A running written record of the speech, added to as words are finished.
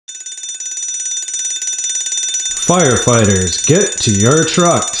Firefighters, get to your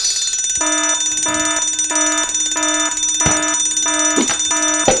trucks.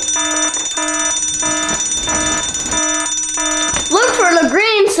 Look for the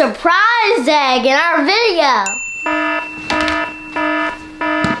green surprise egg in our video.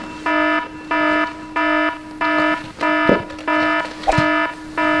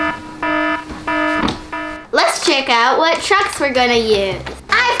 Let's check out what trucks we're gonna use.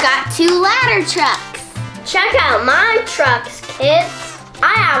 I've got 2 ladder trucks. Check out my trucks, kids.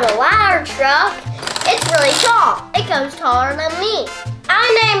 I have a ladder truck. It's really tall. It goes taller than me.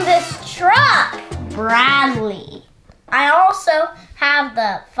 I named this truck Bradley. I also have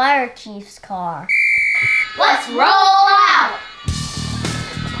the fire chief's car. Let's roll out.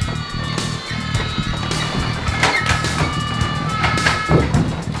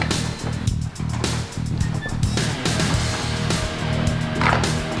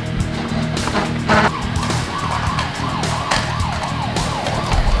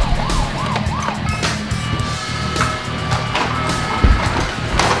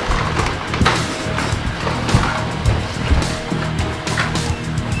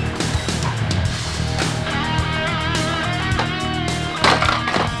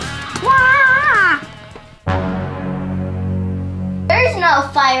 No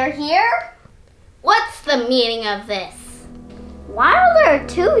fire here. What's the meaning of this? Why are there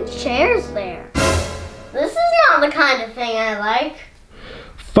 2 chairs there? This is not the kind of thing I like.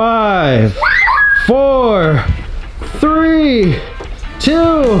 5, 4, 3, 2,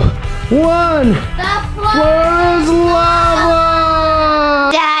 1. The Floor is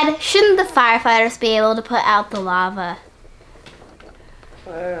lava! Dad, shouldn't the firefighters be able to put out the lava?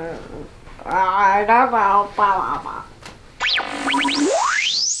 I don't know.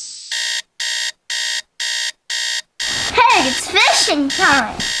 Hey, it's fishing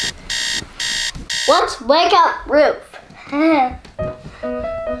time. Let's wake up Roof.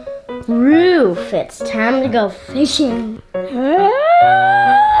 Roof, it's time to go fishing.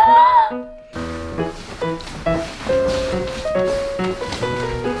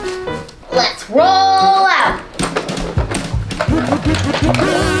 Let's roll out.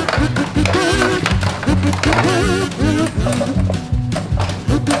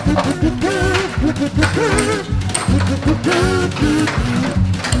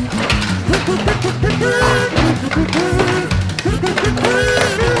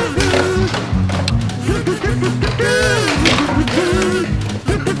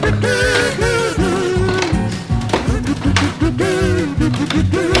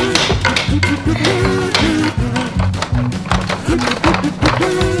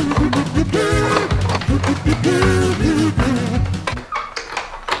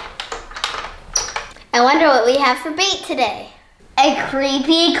 I wonder what we have for bait today. A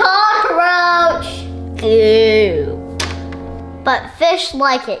creepy cockroach. Ew. But fish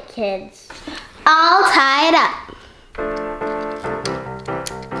like it, kids. I'll tie it up.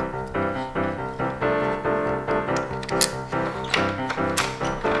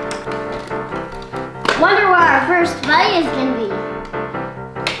 Wonder what our first bite is gonna be.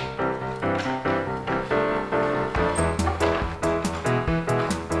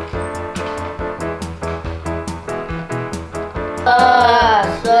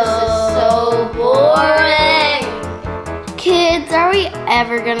 This is so boring. Kids, are we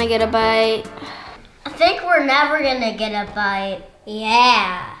ever gonna get a bite? I think we're never gonna get a bite.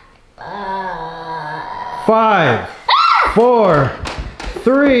 Yeah. 5, 4,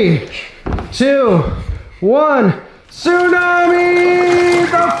 3, 2, 1. Tsunami!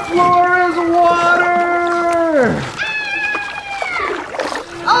 The floor is water!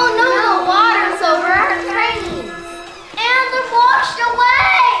 Oh no, the water's over our drains. And they're washed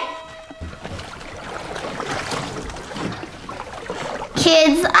away.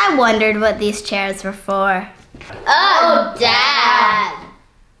 Kids, I wondered what these chairs were for. Oh, Dad.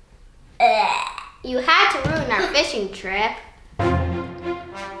 You had to ruin our fishing trip.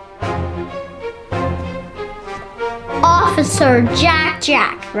 Officer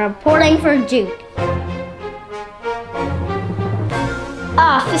Jack reporting for duty.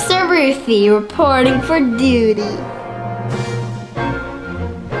 Officer Ruthie reporting for duty.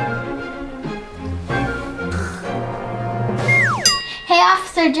 Hey,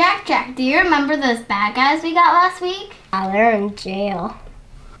 Officer Jack, do you remember those bad guys we got last week? They're in jail.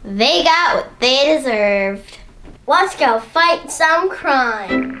 They got what they deserved. Let's go fight some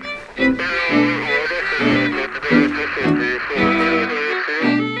crime.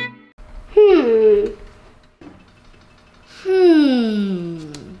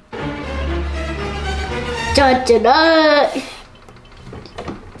 Da-da-da.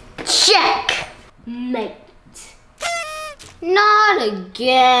 Check. Mate. Not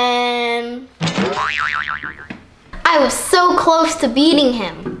again. I was so close to beating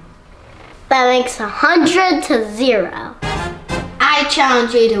him. That makes 100 to 0. I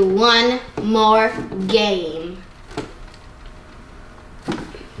challenge you to one more game.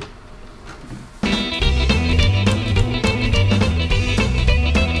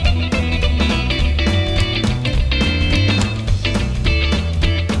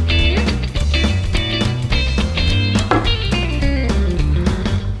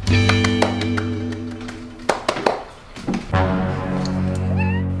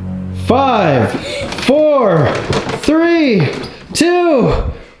 Five, 4, 3, 2,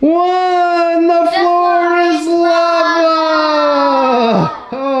 1. The floor is lava!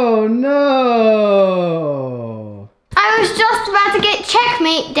 Oh no! I was just about to get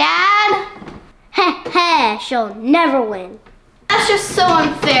checkmate, Dad. Heh heh, she'll never win. That's just so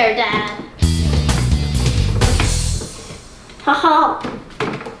unfair, Dad. Haha.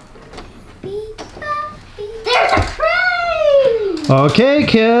 There's a crane! Okay,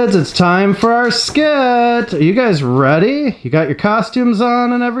 kids, it's time for our skit. Are you guys ready? You got your costumes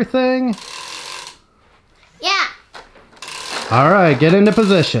on and everything? Yeah. All right, get into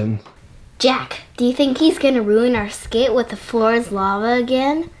position. Jack, do you think he's gonna ruin our skit with the floor is lava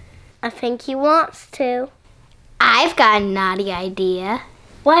again? I think he wants to. I've got a naughty idea.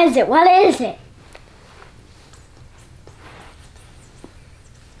 What is it? What is it?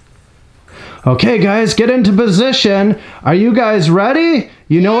 Okay, guys, get into position. Are you guys ready?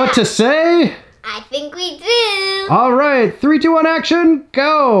 You know what to say? I think we do. All right, 3, 2, 1, action,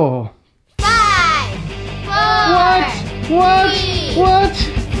 go. 5, 4, What? 3, What?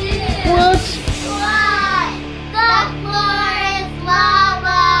 2, What? 1. The floor is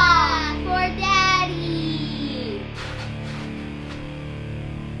lava for Daddy.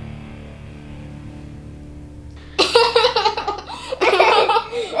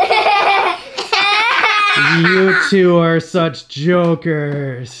 You two are such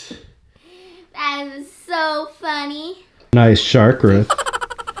jokers. That was so funny. Nice shark, Ruth.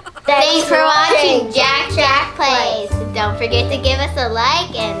 Thanks for watching JackJackPlays. Don't forget to give us a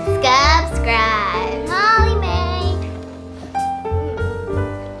like and subscribe. Molly May.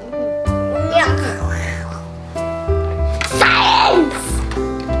 Science!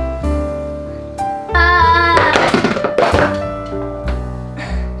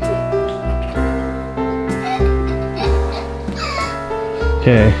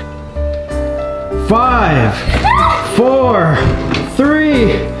 Okay. 5, 4,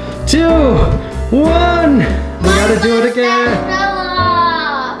 3, 2, 1. We gotta do it again.